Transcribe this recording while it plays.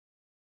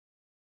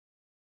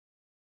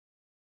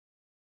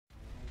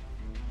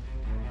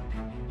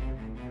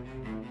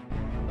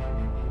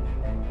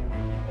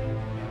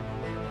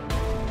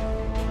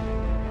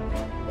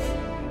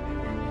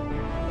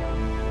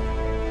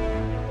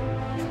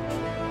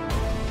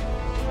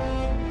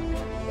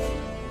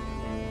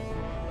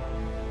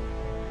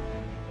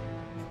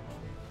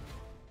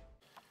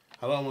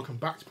Hello and welcome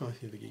back to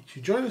Penalty of the Geeks.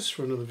 You join us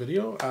for another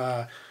video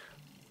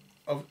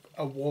of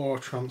a War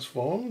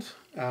Transformed,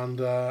 and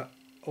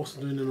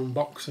also doing an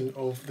unboxing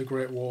of the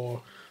Great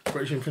War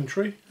British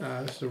Infantry.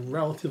 This is a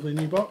relatively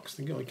new box. I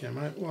think it only came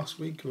out last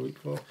week or the week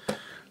before.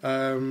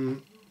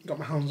 Got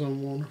my hands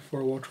on one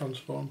for a War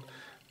Transformed.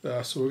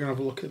 So we're going to have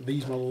a look at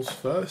these models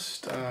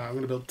first. I'm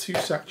going to build two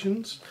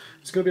sections.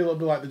 It's going to be a little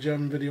bit like the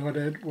German video I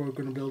did. We're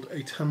going to build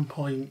a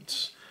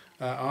 10-point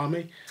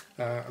army,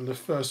 and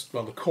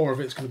the core of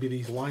it's going to be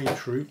these line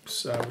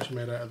troops, which are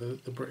made out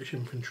of the British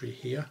infantry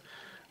here,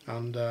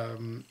 and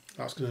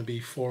that's going to be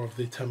 4 of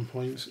the 10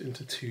 points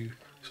into 2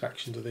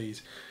 sections of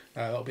these.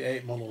 That'll be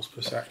 8 models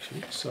per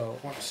section. So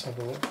let's have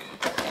a look.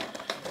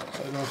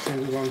 So North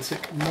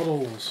Atlantic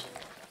models.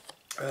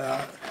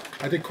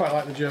 I did quite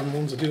like the German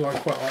ones. I do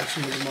quite like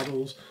some of the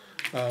models.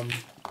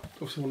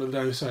 Obviously one of the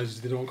downsides is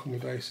they don't come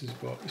with bases,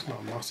 but it's not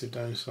a massive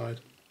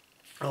downside.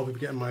 I'll be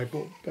getting my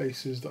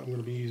bases that I'm going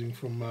to be using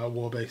from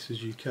War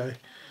Bases UK.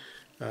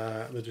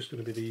 They're just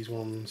going to be these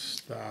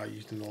ones that I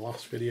used in the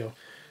last video.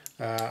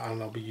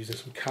 And I'll be using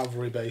some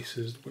cavalry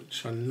bases,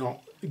 which are not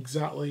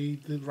exactly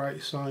the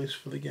right size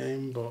for the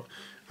game, but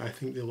I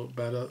think they look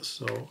better.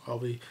 So I'll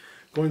be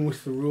going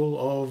with the rule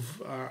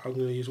of I'm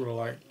going to use what I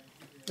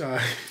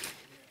like.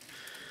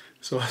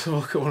 So let's have a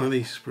look at one of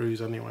these sprues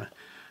anyway.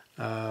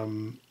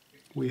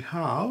 We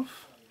have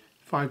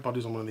 5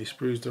 bodies on one of these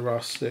sprues. There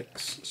are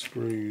 6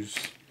 sprues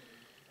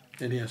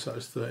in here, so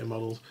it's 30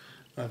 models.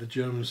 The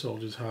German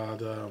soldiers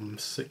had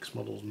 6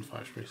 models and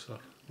 5 sprues, so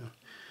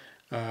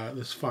yeah.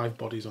 There's 5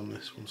 bodies on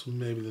this one, so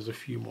maybe there's a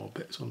few more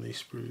bits on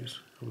these sprues.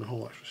 Having a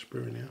whole extra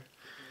sprue in here.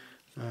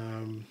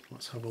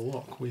 Let's have a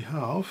look. We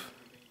have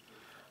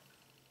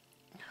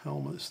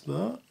helmets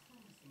there.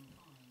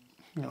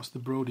 That's the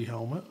Brodie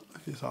helmet,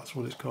 if that's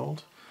what it's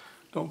called.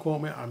 Don't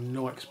quote me, I'm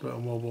no expert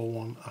on World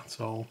War I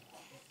at all.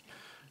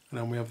 And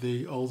then we have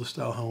the older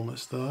style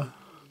helmets there.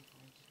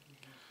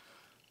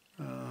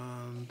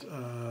 And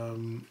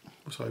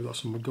so we've got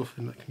some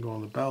MacGuffin that can go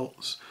on the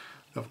belts.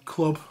 We have a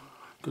club,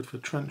 good for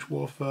trench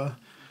warfare.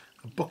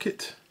 A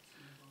bucket.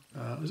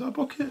 Is that a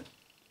bucket?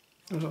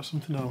 Or is that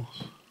something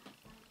else?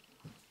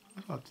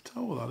 It's hard to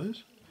tell what that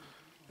is.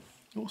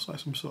 It looks like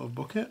some sort of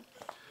bucket.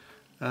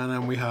 And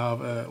then we have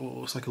what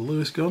looks like a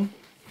Lewis gun.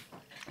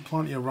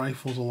 Plenty of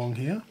rifles along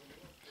here.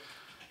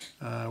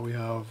 We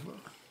have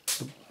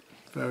the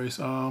various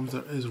arms.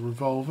 There is a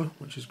revolver,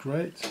 which is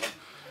great.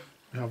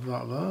 We have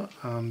that there,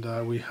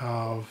 and we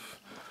have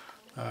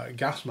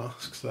gas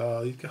masks.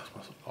 These gas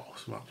masks are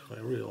awesome, actually.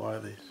 I really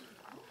like these.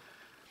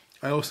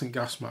 I always think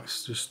gas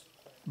masks just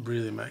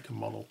really make a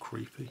model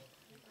creepy.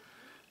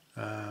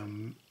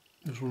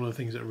 It was one of the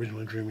things that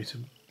originally drew me to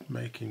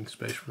making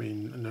Space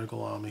Marine and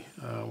Nurgle Army,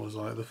 was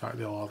like the fact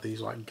they all have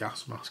these like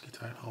gas masky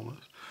type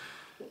helmets.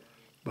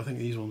 But I think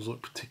these ones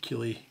look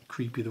particularly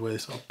creepy, the way they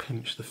sort of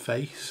pinch the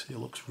face. It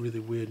looks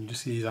really weird, and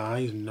just see these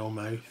eyes and no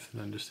mouth,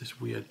 and then just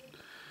this weird,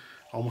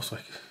 almost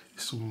like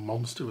some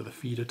monster with a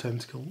feeder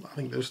tentacle.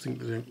 I just think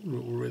they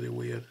look really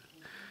weird.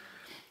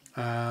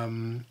 I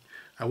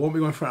won't be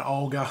going for an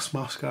all gas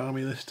mask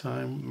army this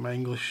time. My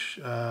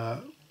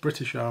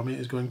British army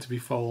is going to be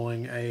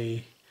following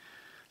a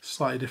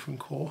slightly different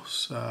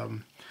course. I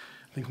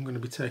think I'm going to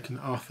be taking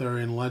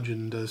Arthurian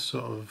legend as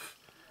sort of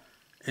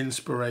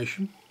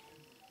inspiration.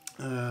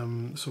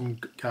 Some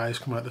guys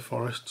come out of the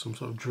forest, some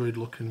sort of druid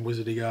looking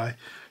wizardy guy,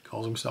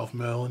 calls himself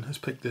Merlin, has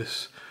picked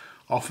this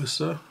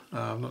officer,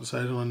 I've not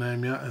decided on a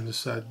name yet, and has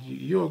said,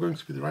 you are going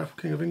to be the rightful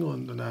King of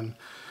England. And then,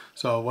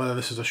 so whether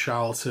this is a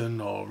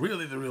charlatan or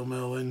really the real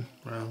Merlin,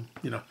 well,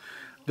 you know,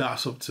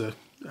 that's up to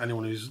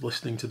anyone who's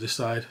listening to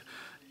decide.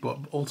 But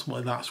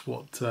ultimately that's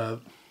what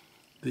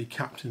the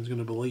captain's going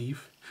to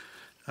believe,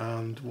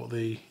 and what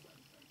the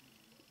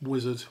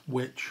wizard,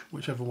 witch,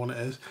 whichever one it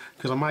is,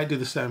 because I might do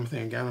the same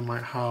thing again. I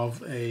might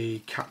have a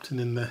captain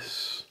in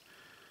this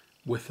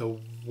with a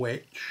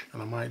witch, and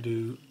I might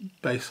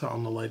base that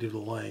on the Lady of the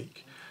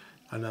Lake,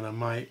 and then I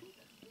might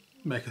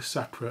make a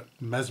separate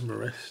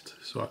mesmerist,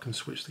 so I can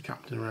switch the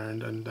captain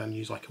around and then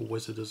use like a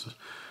wizard as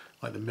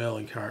like the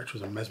Merlin character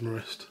as a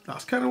mesmerist.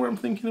 That's kind of what I'm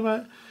thinking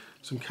about.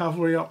 Some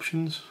cavalry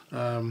options.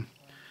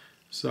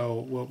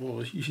 So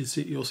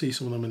you'll see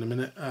some of them in a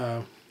minute,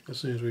 as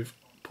soon as we've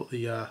put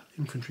the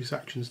infantry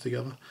sections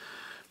together.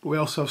 But we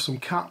also have some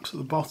caps at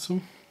the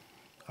bottom.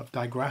 I've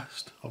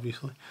digressed,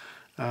 obviously.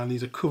 And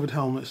these are covered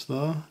helmets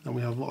there. Then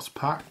we have lots of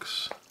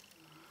packs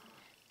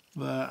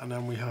there, and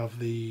then we have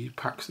the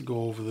packs that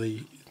go over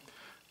the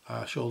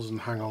shoulders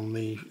and hang on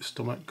the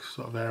stomach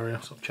sort of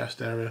area, sort of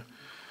chest area.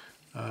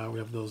 We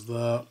have those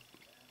there.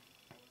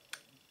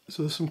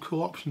 So there's some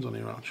cool options on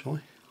here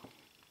actually.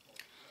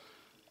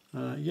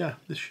 Yeah,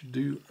 this should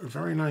do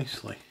very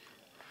nicely.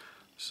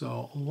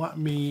 So let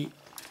me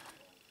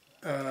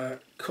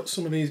cut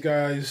some of these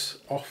guys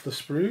off the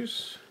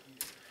sprues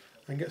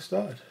and get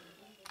started.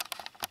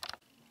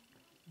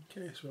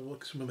 Okay, so we'll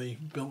look at some of the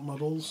built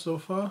models so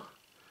far.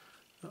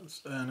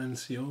 That's an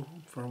NCO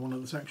for one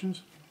of the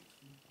sections.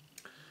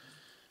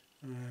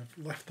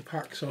 I've left the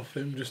packs off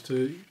him just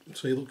to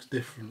so he looks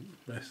different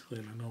basically,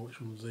 and I know which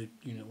one's the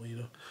unit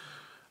leader.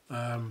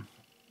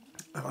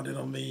 I've added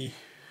on the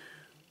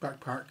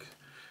backpack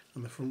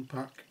and the front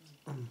pack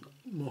on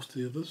most of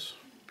the others.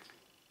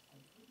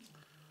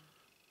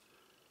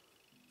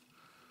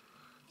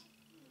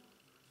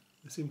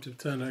 They seem to have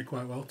turned out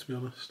quite well, to be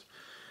honest.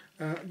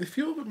 They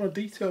feel a bit more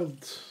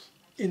detailed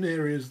in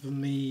areas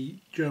than the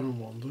German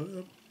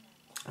ones.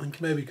 I think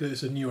maybe because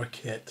it's a newer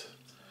kit.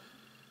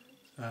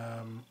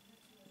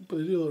 But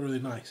they do look really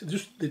nice.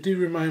 They do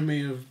remind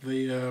me of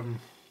the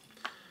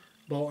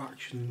bolt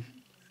action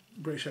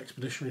British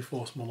Expeditionary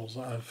Force models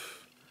that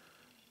I've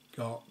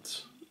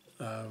got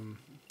for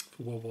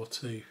World War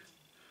II.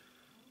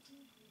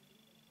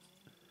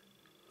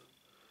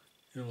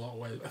 In a lot of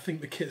ways, I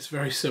think the kit's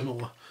very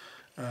similar.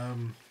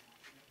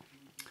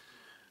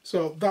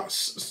 So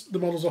that's the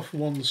models off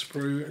one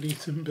sprue. I need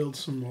to build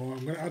some more.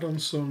 I'm going to add on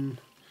some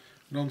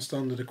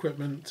non-standard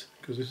equipment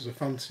because this is a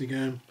fantasy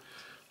game.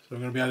 So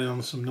I'm going to be adding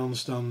on some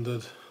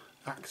non-standard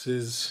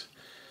axes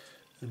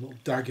and little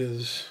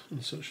daggers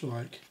and such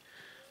like,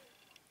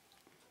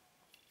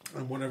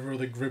 and whatever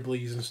other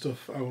gribblies and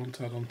stuff I want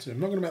to add on to. I'm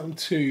not going to make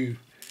them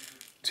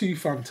too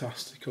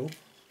fantastical.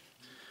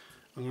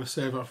 I'm going to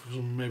save that for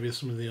maybe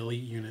some of the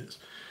elite units.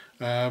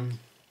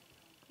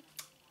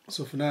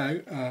 So for now,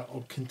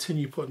 I'll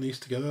continue putting these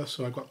together.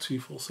 So I've got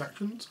 2 full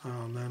sections,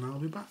 and then I'll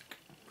be back.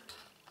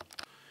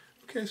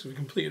 Okay, so we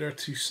completed our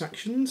 2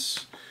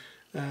 sections.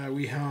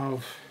 We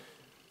have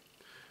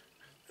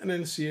an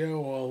NCO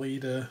or a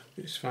leader.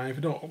 It's fine. If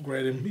I don't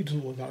upgrade him, he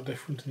doesn't look that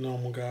different to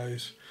normal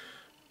guys,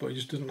 but he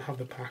just doesn't have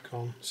the pack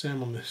on.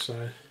 Same on this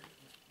side.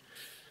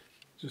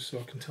 Just so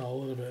I can tell a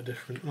little bit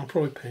different. And I'll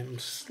probably paint them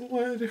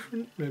slightly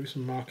different. Maybe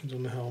some markings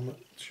on the helmet,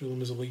 show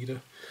them as a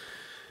leader.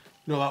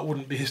 No, that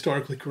wouldn't be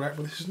historically correct,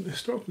 but this isn't a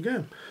historical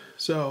game.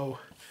 So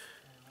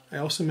I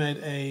also made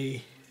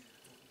a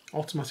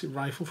automatic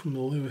rifle from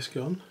the Lewis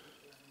gun.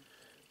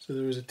 So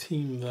there is a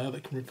team there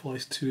that can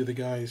replace 2 of the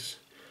guys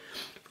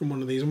from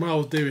one of these. And while I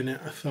was doing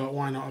it, I thought,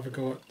 why not have a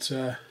go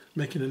at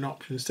making an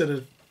option instead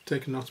of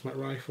taking an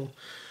automatic rifle.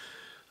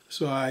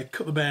 So I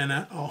cut the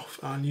bayonet off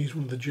and used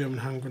one of the German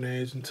hand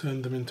grenades and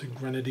turned them into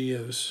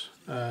grenadiers.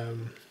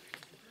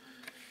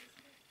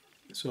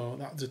 So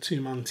that's a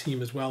 2-man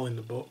team as well in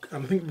the book.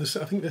 And I think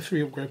the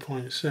 3 upgrade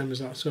points, same as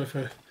that. So if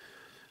I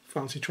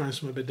fancy trying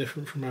something a bit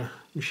different from a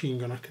machine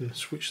gun, I can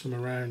switch them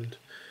around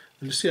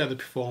and just see how they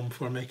perform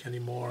before I make any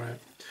more out.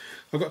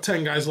 I've got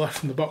 10 guys left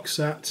from the box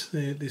set.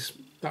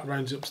 That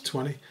rounds up to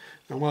 20.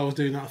 And while I was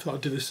doing that, I thought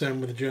I'd do the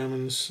same with the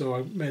Germans. So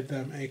I made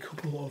them a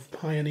couple of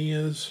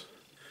pioneers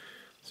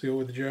to go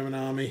with the German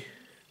army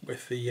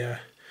with the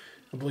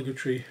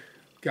obligatory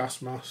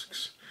gas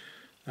masks.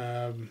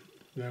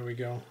 There we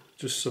go.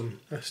 Just some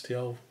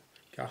STL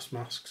gas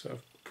masks that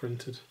I've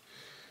printed.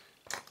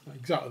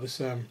 Exactly the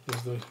same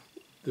as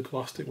the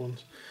plastic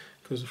ones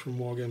because they're from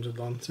Wargames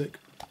Atlantic.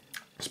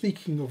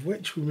 Speaking of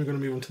which, we're going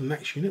to move on to the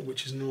next unit,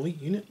 which is an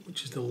elite unit,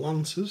 which is the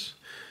Lancers.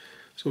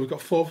 So we've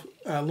got 4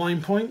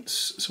 line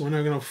points, so we're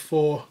now going to have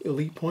 4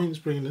 elite points,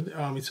 bringing the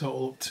army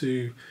total up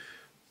to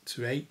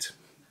 8.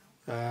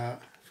 For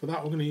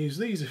that, we're going to use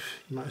these,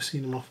 if you might have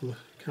seen them off on the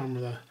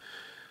camera there.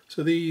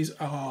 So these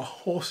are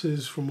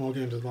horses from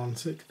Wargames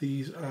Atlantic.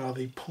 These are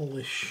the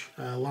Polish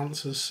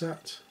Lancers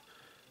set,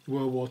 the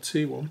World War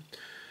II one.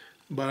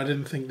 But I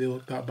didn't think they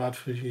looked that bad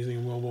for using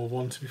in World War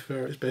One. To be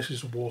fair, it's basically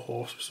just a war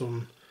horse with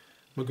some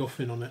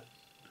MacGuffin on it,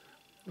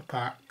 the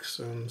packs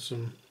and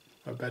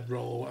a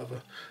bedroll or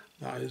whatever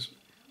that is.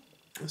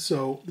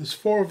 So there's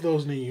 4 of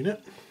those in a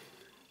unit.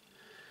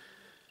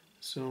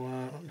 So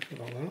let me put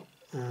all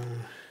that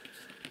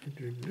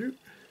out.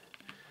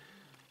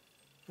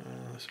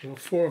 So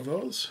 4 of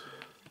those.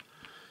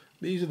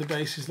 These are the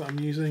bases that I'm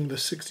using. The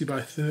 60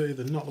 by 30.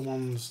 They're not the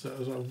ones that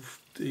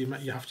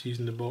you have to use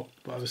in the book.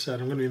 But as I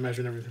said, I'm going to be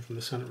measuring everything from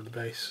the centre of the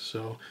base.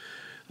 So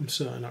I'm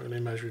certainly not going to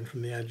be measuring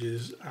from the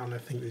edges. And I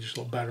think they just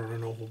look better on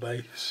an oval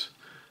base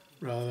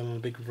rather than on a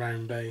big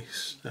round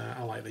base.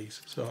 I like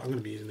these, so I'm going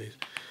to be using these.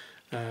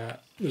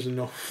 There's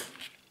enough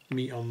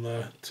meat on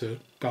there to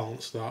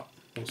balance that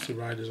once the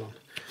rider's on.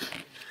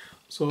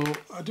 So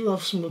I do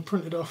have some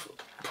printed off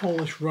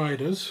Polish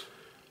riders.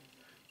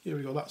 Here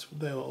we go, that's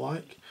what they look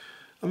like.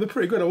 And they're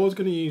pretty good. I was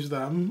going to use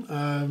them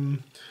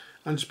and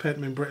just paint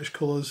them in British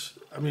colours.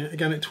 I mean,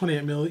 again, at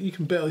 28mm, you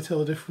can barely tell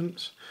the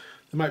difference.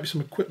 There might be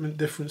some equipment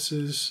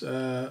differences,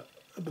 but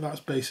that's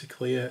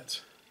basically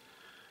it.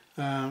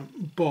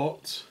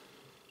 But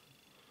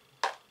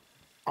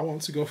I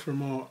want to go for a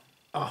more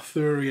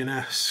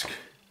Arthurian-esque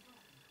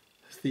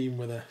theme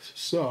with this.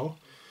 So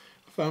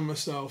I found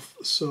myself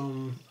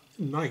some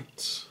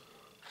knights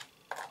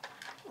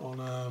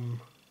on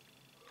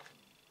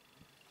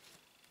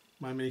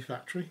my mini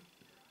factory.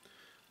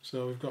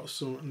 So we've got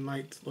some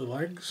knightly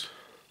legs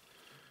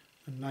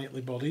and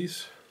knightly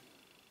bodies.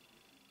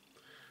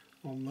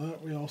 On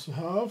that we also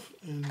have,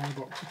 in my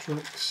box of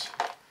tricks,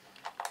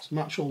 some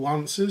actual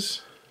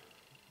lances.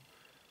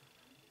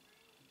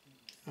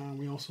 And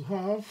we also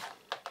have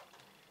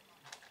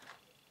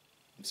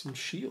some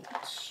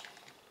shields.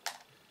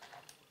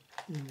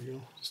 There we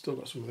go. Still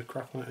got some of the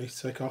crap on it I need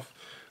to take off.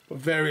 But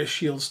various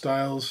shield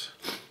styles.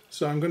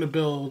 So I'm going to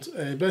build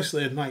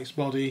basically a knight's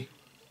body.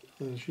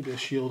 There should be a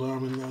shield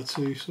arm in there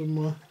too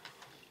somewhere.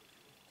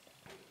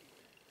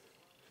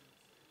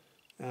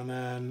 And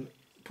then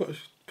put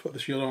the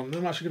shield on. And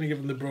I'm actually going to give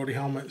them the Brody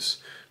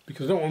helmets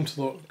because I don't want them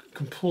to look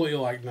completely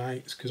like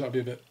knights because that'd be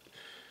a bit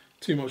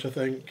too much, I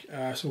think.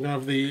 So we're going to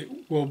have the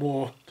World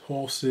War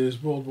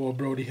horses, World War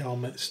Brody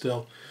helmets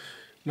still.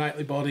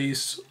 Knightly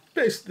bodies.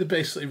 They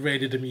basically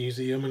raided a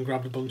museum and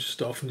grabbed a bunch of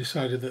stuff and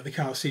decided that they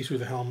can't see through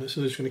the helmets,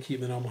 so they're just going to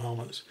keep the normal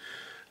helmets.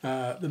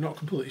 They're not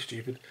completely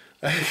stupid.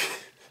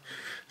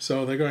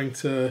 So they're going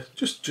to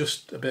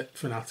just a bit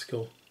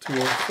fanatical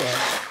towards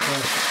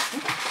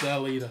their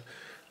leader.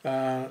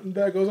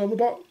 There goes on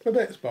the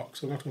bits box,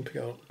 so I'm not going to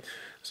pick it up.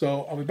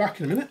 So I'll be back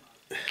in a minute.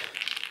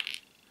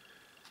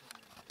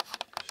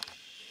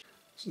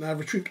 So now I've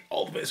retrieved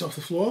all the bits off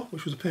the floor,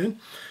 which was a pain.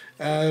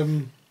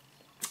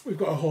 We've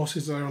got our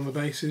horses there on the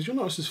bases. You'll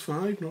notice there's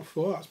 5, not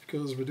 4. That's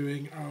because we're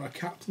doing our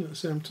captain at the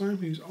same time,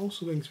 who's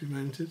also going to be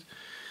mounted.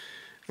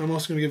 I'm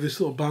also going to give this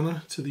little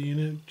banner to the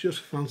unit, just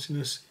for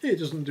fanciness. It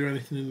doesn't do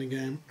anything in the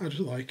game, I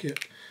just like it.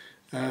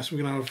 So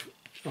we're going to have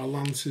our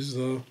lances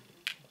though,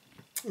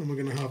 and we're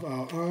going to have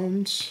our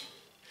arms.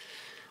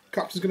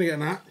 Captain's going to get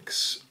an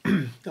axe.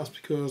 That's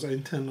because I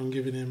intend on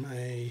giving him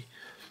a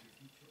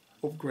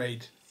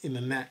upgrade in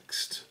the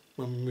next,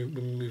 when we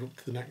move up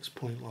to the next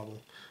point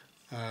level.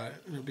 And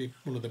it'll be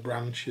one of the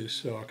branches,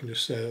 so I can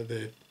just say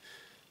that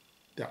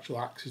the actual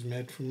axe is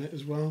made from it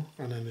as well,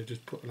 and then they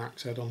just put an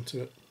axe head onto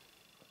it.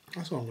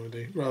 That's what I'm going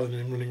to do, rather than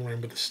him running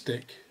around with a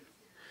stick.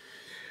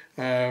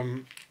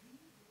 So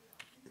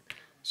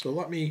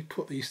let me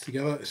put these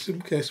together. It's a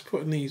simple case of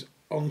putting these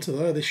onto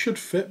there. They should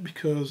fit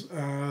because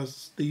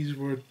as these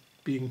were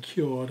being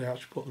cured, I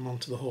actually put them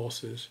onto the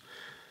horses.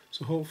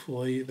 So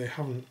hopefully they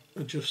haven't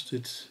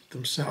adjusted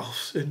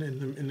themselves in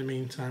the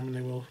meantime, and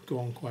they will go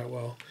on quite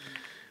well.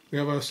 We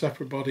have our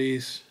separate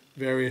bodies,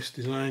 various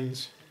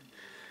designs.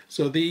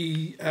 So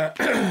the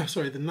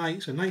the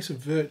knights are Knights of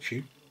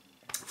Virtue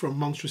from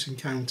Monstrous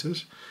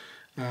Encounters.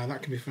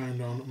 That can be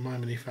found on My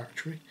Mini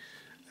Factory.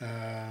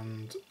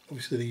 And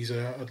obviously these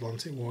are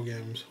Atlantic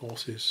Wargames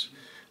horses.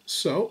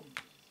 So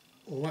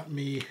let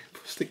me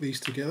stick these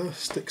together,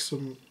 stick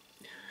some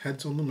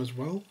heads on them as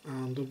well,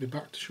 and I'll be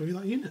back to show you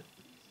that unit.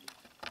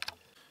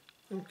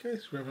 Okay,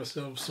 so we have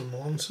ourselves some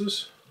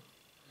lancers.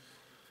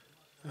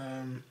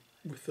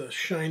 With the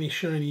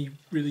shiny,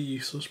 really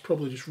useless,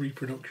 probably just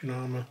reproduction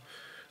armour.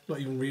 Not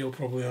even real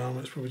probably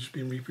armour, it's probably just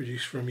been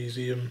reproduced for a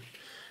museum.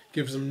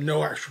 Gives them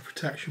no extra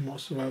protection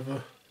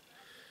whatsoever.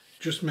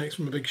 Just makes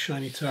them a big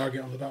shiny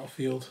target on the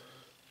battlefield.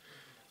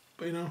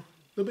 But you know,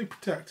 they'll be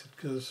protected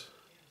because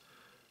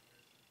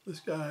this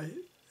guy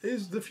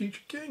is the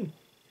future king.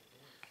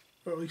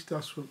 Or at least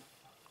that's what,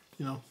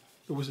 you know,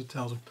 the wizard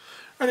tells him.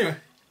 Anyway,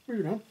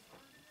 moving on.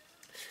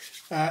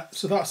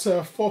 So that's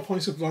 4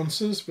 points of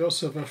lancers. We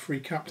also have our free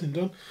captain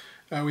done.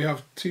 We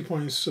have 2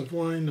 points of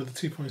line, another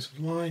 2 points of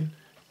line.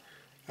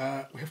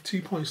 We have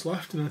 2 points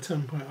left in our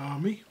 10-point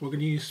army. We're going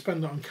to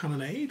spend that on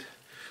cannonade.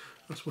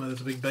 That's why there's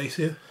a big base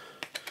here.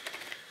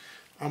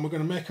 And we're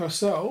going to make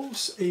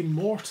ourselves a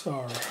mortar,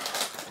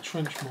 a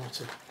trench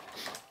mortar.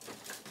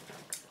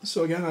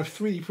 So again, I've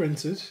 3D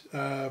printed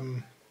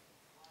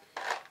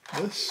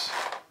this.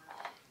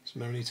 So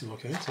now we need to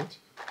locate it.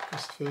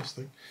 That's the first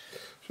thing.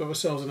 So we have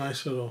ourselves a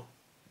nice little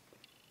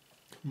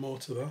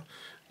mortar there.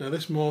 Now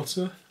this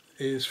mortar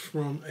is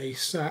from a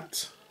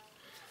set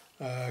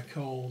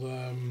called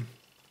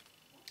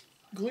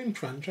Gloom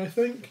Trench, I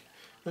think,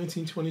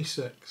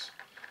 1926.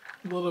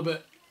 A little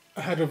bit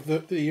ahead of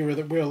the era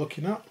that we're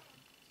looking at,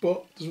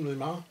 but doesn't really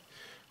matter.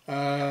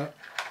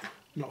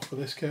 Not for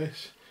this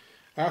case.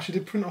 I actually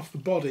did print off the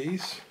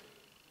bodies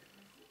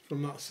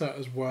from that set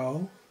as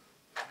well,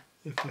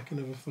 if I can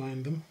ever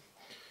find them.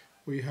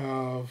 We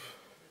have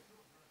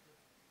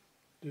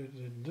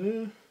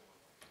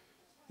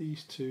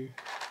these two,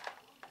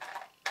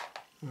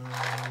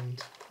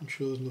 and I'm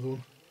sure there's another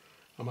one.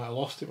 I might have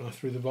lost it when I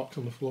threw the box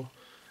on the floor.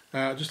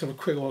 Just have a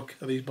quick look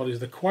at these bodies.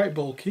 They're quite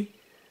bulky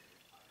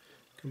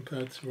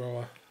compared to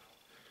our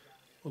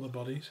other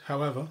bodies.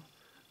 However,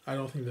 I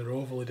don't think they're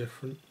overly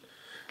different.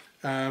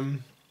 I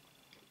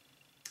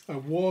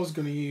was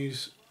going to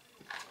use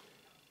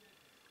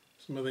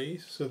some of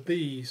these. So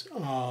these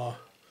are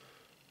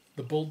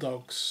the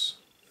Bulldogs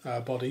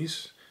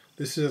bodies.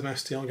 This is an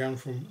STL gown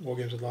from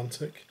Wargames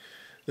Atlantic.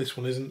 This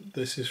one isn't.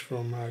 This is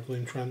from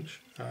Gloom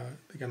Trench,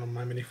 again on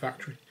My Mini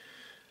Factory.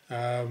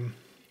 I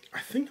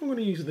think I'm going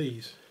to use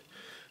these.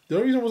 The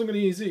only reason I wasn't going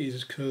to use these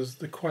is because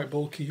they're quite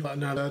bulky. Like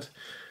now,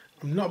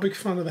 I'm not a big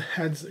fan of the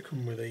heads that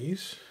come with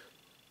these.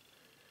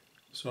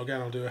 So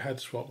again, I'll do a head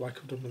swap like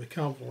I've done with the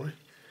cavalry.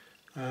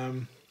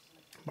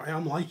 But I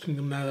am liking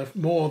them now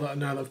more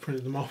now that I've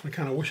printed them off. I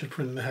kind of wish I'd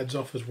printed the heads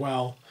off as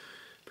well,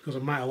 because I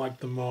might have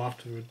liked them more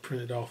after we'd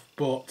printed off.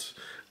 But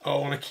I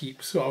want to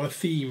keep sort of a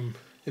theme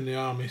in the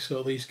army, so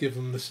at least give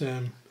them the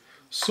same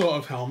sort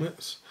of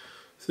helmets,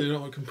 so they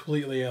don't look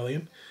completely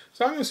alien.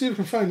 So I'm going to see if I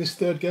can find this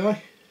third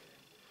guy.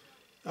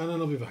 and then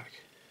I'll be back.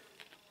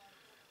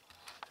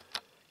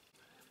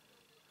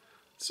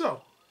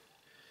 So,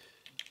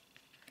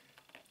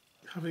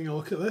 having a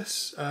look at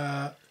this,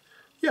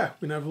 yeah,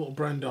 we now have a little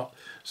brown dot.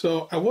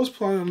 So I was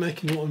planning on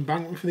making a little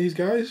embankment for these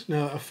guys.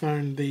 Now that I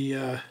found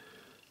the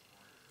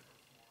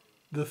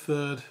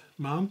third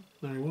man,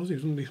 there he was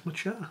underneath my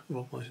chair, of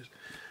all places.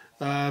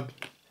 I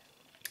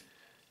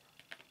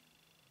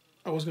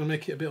was going to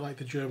make it a bit like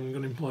the German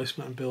gun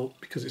emplacement I built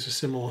because it's a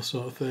similar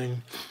sort of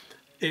thing.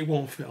 It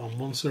won't fit on.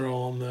 Once they're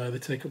all on there, they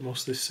take up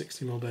most of this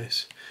 60mm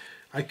base.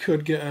 I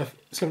could get a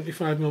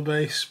 75mm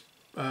base.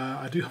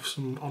 I do have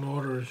some on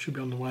order and should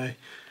be on the way.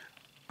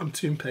 I'm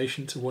too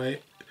impatient to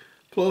wait.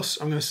 Plus,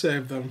 I'm going to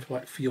save them for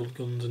like field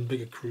guns and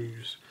bigger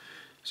crews.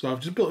 So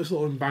I've just built this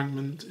little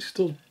embankment. It's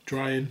still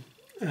drying.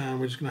 And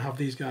we're just going to have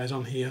these guys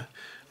on here.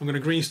 I'm going to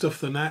green stuff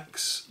the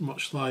necks,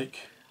 much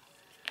like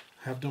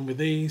I have done with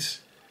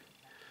these.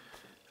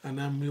 And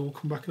then we will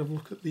come back and have a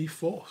look at the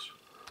force.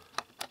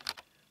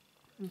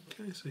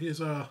 Okay, so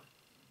here's our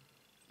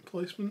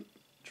emplacement,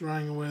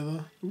 drying away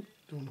there. Ooh,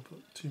 don't want to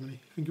put too many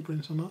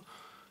fingerprints on that.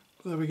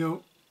 But there we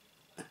go.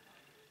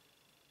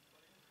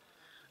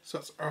 So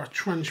that's our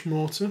trench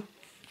mortar.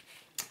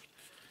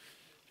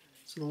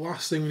 So the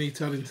last thing we need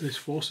to add into this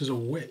force is a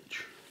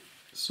witch.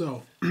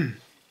 So,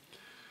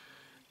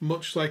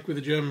 much like with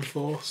the German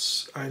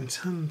force, I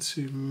intend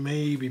to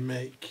maybe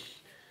make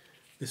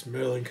this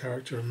Merlin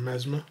character a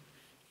Mesmer.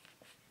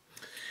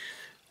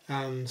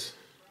 And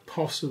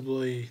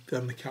possibly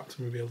then the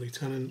captain will be a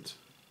lieutenant.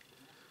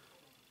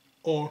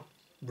 Or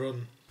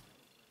run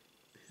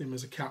him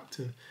as a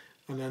captain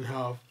and then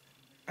have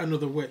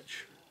another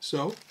witch.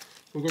 So,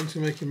 we're going to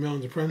be making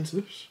Merlin's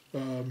apprentice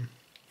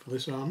for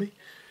this army,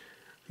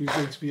 who's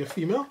going to be a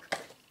female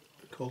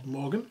called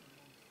Morgan.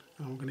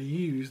 And we're going to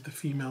use the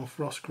female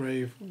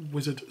Frostgrave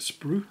Wizard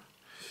Sprue.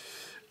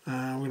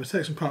 We're going to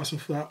take some parts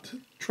off that,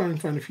 try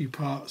and find a few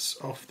parts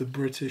off the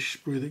British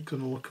sprue that's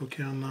going to look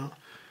okay on that.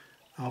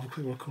 I'll have a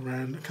quick look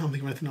around. I can't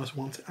think of anything else I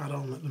want to add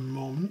on at the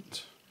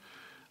moment.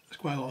 There's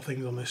quite a lot of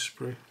things on this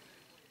sprue.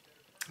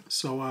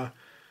 So I'm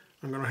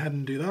going to go ahead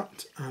and do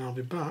that, and I'll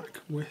be back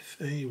with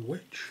a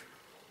witch.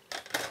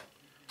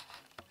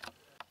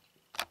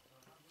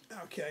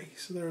 Okay,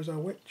 so there's our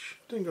witch.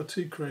 Didn't go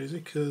too crazy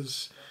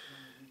because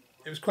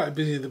it was quite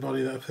busy, the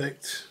body that I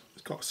picked.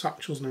 It's got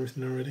satchels and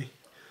everything already.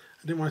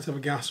 I didn't want it to have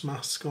a gas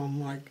mask on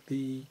like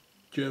the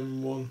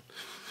German one.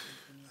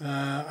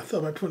 I thought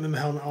about putting the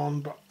helmet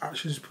on, but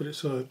actually just put it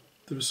so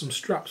there was some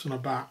straps on her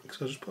back,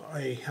 so I just put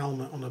a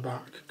helmet on her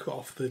back, cut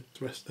off the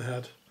rest of the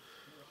head.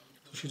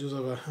 So she does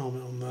have a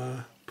helmet on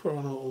there. Put her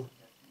on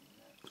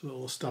a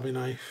little stabby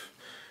knife,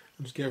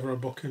 and just gave her a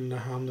book in her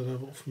hand and a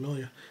little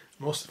familiar.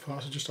 Most of the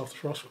parts are just off the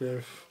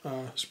Frostgrave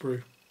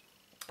sprue.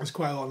 There's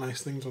quite a lot of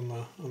nice things on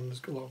there, and there's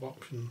got a lot of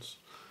options.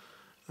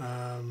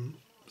 So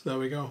there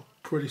we go.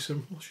 Pretty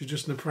simple. She's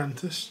just an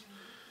apprentice.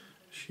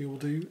 She will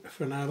do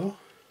for now though.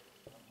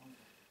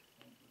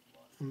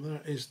 And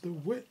there is the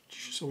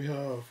witch. So we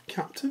have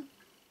captain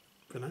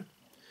for now,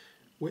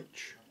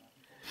 witch.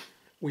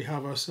 We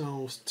have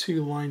ourselves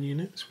 2 line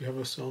units. We have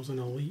ourselves an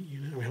elite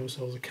unit, and we have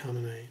ourselves a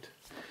cannonade.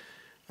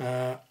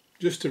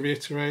 Just to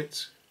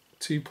reiterate,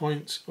 2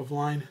 points of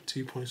line,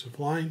 2 points of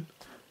line.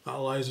 That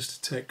allows us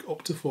to take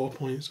up to 4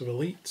 points of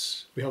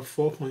elites. We have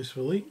 4 points of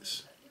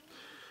elites.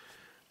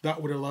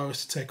 That would allow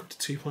us to take up to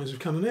 2 points of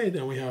cannonade,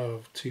 and we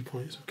have 2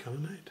 points of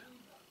cannonade.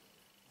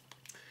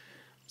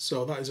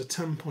 So that is a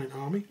 10-point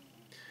army.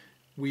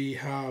 We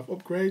have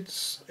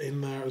upgrades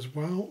in there as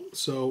well.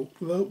 So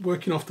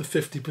working off the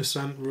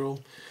 50%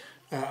 rule,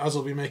 as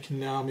I'll be making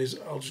the armies,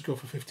 I'll just go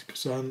for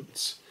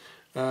 50%.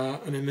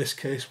 And in this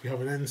case, we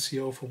have an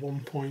NCO for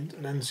 1 point,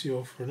 an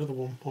NCO for another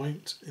 1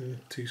 point in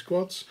 2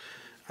 squads.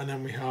 And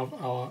then we have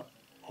our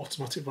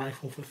automatic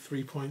rifle for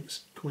 3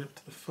 points, coming up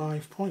to the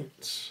 5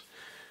 points.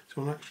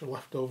 So an extra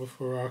left over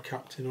for our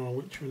captain or a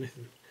witch or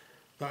anything.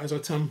 That is our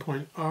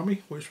 10-point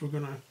army, which we're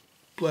going to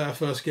play our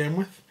first game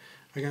with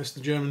against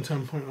the German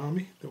 10-point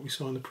army that we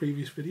saw in the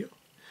previous video.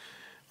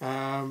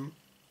 I'm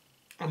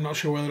not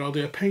sure whether I'll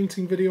do a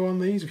painting video on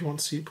these. If you want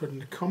to see it, put it in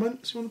the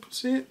comments if you want to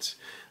see it.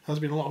 There's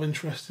been a lot of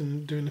interest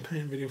in doing the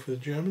paint video for the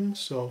Germans,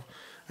 so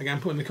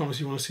again, put in the comments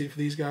if you want to see it for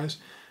these guys.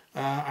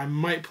 I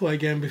might play a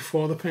game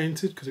before they're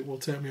painted because it will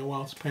take me a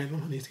while to paint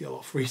them. I need to get a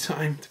lot of free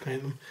time to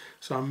paint them,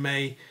 so I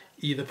may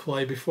either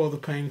play before they're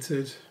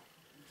painted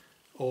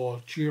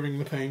or during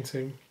the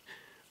painting,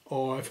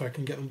 or if I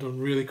can get them done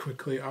really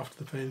quickly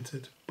after they're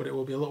painted, but it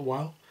will be a little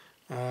while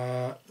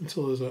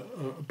until there's a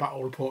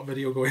battle report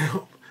video going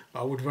up.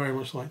 I would very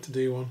much like to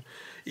do one,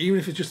 even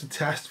if it's just a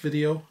test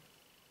video,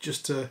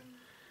 just to,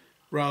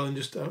 rather than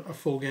just a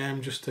full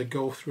game, just to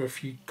go through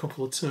a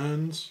couple of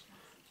turns,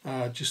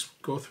 just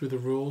go through the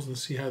rules and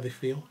see how they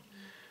feel,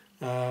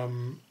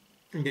 and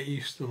get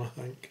used to them. I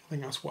think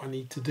that's what I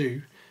need to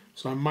do.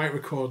 So I might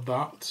record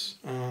that,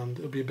 and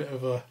it'll be a bit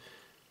of a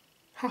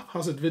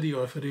haphazard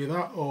video if I do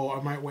that, or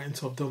I might wait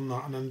until I've done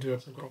that and then do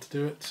it. I've got to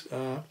do it.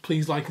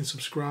 Please like and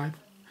subscribe,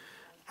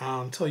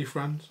 and tell your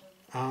friends,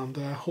 and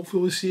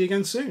hopefully we'll see you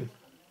again soon.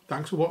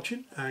 Thanks for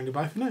watching, and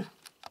goodbye for now.